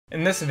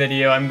In this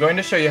video, I'm going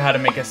to show you how to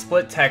make a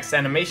split text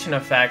animation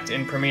effect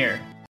in Premiere.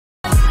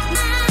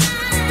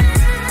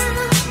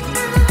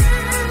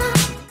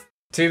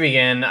 To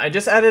begin, I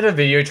just added a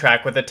video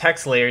track with a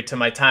text layer to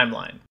my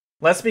timeline.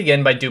 Let's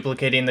begin by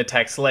duplicating the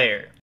text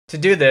layer. To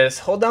do this,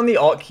 hold down the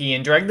Alt key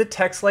and drag the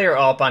text layer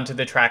up onto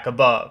the track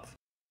above.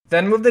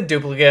 Then move the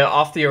duplicate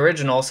off the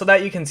original so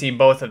that you can see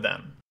both of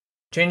them.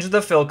 Change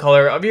the fill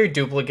color of your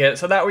duplicate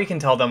so that we can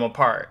tell them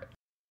apart.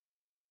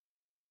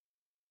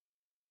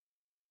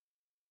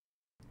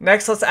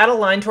 Next, let's add a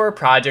line to our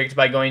project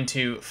by going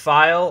to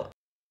File,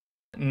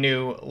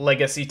 New,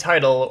 Legacy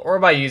Title, or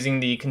by using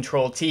the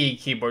Ctrl-T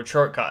keyboard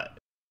shortcut.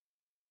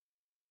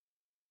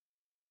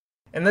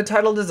 In the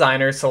Title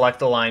Designer, select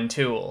the Line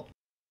tool.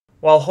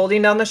 While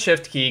holding down the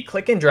Shift key,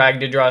 click and drag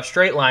to draw a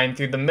straight line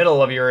through the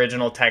middle of your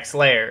original text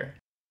layer.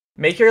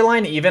 Make your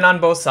line even on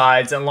both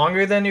sides and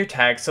longer than your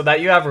text so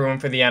that you have room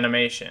for the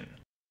animation.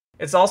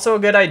 It's also a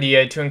good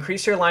idea to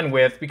increase your line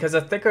width because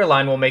a thicker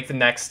line will make the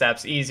next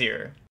steps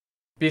easier.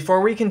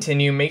 Before we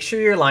continue, make sure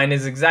your line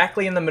is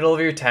exactly in the middle of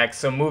your text,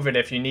 so move it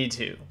if you need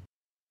to.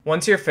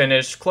 Once you're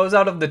finished, close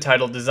out of the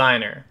Title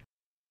Designer.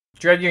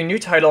 Drag your new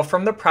title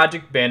from the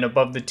project bin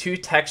above the two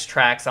text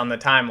tracks on the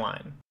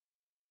timeline.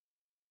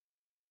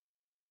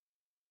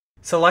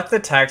 Select the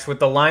text with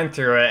the line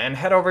through it and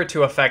head over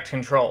to Effect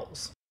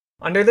Controls.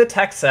 Under the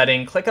text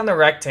setting, click on the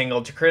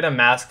rectangle to create a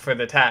mask for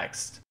the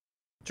text.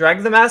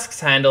 Drag the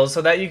mask's handle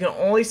so that you can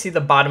only see the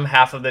bottom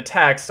half of the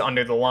text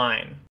under the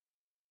line.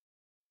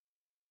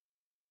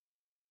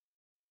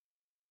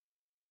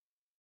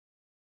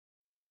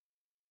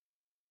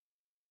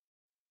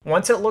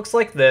 Once it looks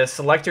like this,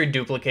 select your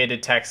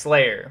duplicated text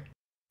layer.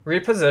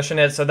 Reposition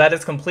it so that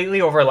it's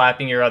completely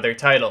overlapping your other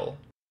title.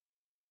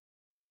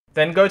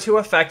 Then go to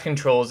Effect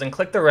Controls and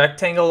click the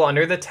rectangle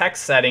under the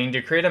text setting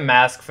to create a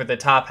mask for the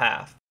top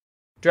half.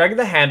 Drag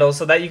the handle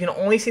so that you can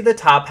only see the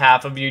top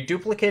half of your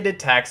duplicated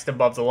text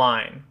above the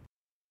line.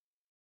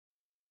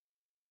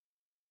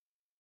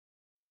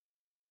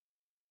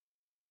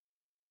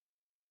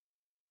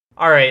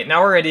 Alright,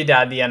 now we're ready to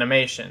add the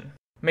animation.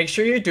 Make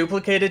sure your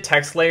duplicated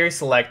text layer is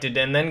selected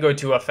and then go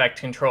to Effect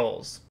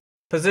Controls.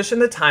 Position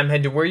the time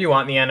head to where you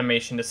want the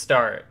animation to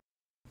start.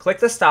 Click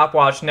the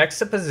stopwatch next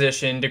to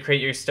Position to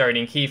create your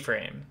starting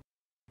keyframe.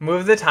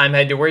 Move the time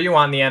head to where you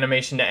want the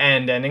animation to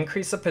end and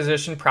increase the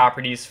position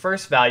property's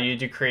first value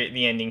to create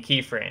the ending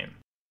keyframe.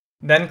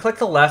 Then click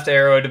the left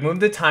arrow to move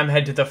the time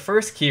head to the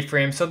first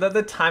keyframe so that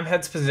the time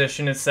head's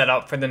position is set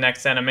up for the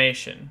next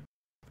animation.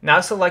 Now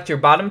select your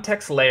bottom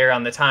text layer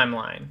on the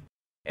timeline.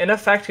 In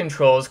Effect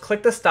Controls,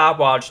 click the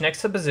stopwatch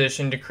next to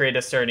Position to create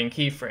a starting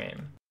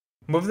keyframe.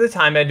 Move the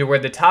time head to where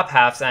the top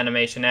half's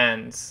animation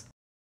ends.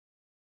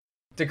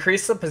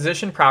 Decrease the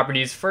position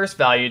property's first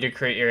value to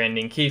create your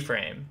ending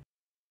keyframe.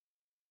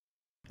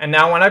 And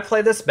now when I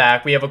play this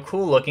back, we have a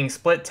cool looking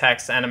split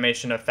text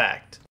animation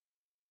effect.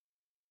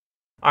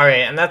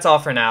 Alright, and that's all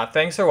for now.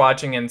 Thanks for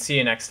watching and see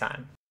you next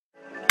time.